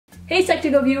Hey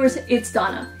Psych2Go viewers, it's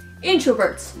Donna.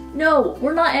 Introverts. No,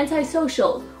 we're not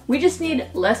antisocial. We just need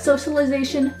less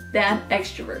socialization than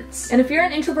extroverts. And if you're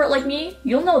an introvert like me,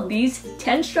 you'll know these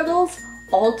 10 struggles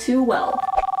all too well.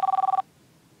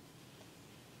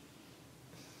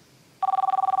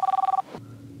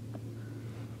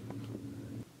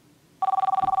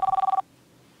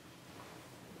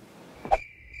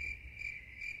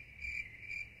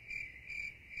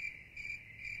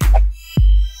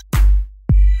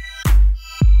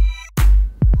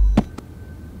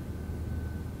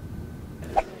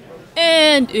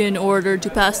 And in order to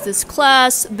pass this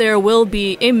class, there will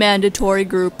be a mandatory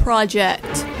group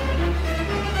project.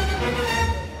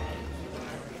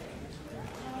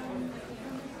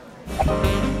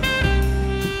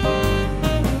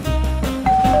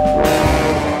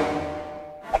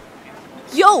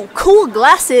 Yo, cool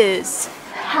glasses!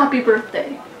 Happy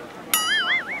birthday.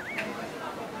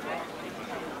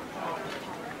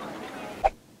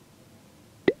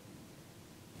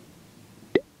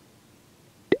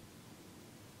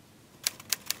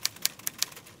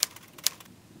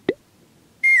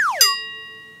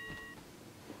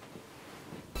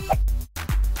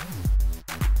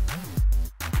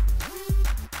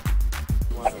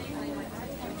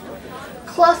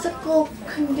 Classical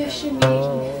conditioning.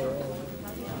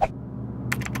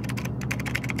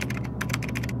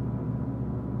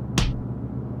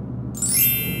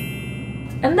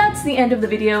 And that's the end of the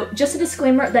video. Just a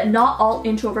disclaimer that not all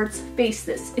introverts face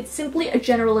this. It's simply a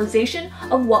generalization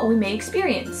of what we may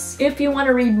experience. If you want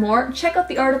to read more, check out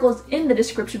the articles in the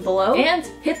description below and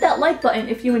hit that like button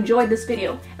if you enjoyed this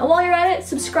video. And while you're at it,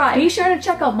 subscribe. Be sure to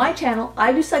check out my channel.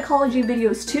 I do psychology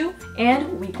videos too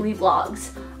and weekly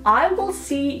vlogs. I will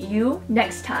see you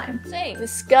next time.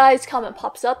 This guy's comment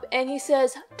pops up and he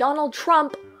says, Donald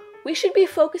Trump, we should be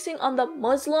focusing on the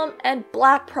Muslim and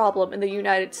black problem in the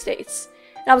United States.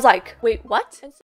 And I was like, wait, what?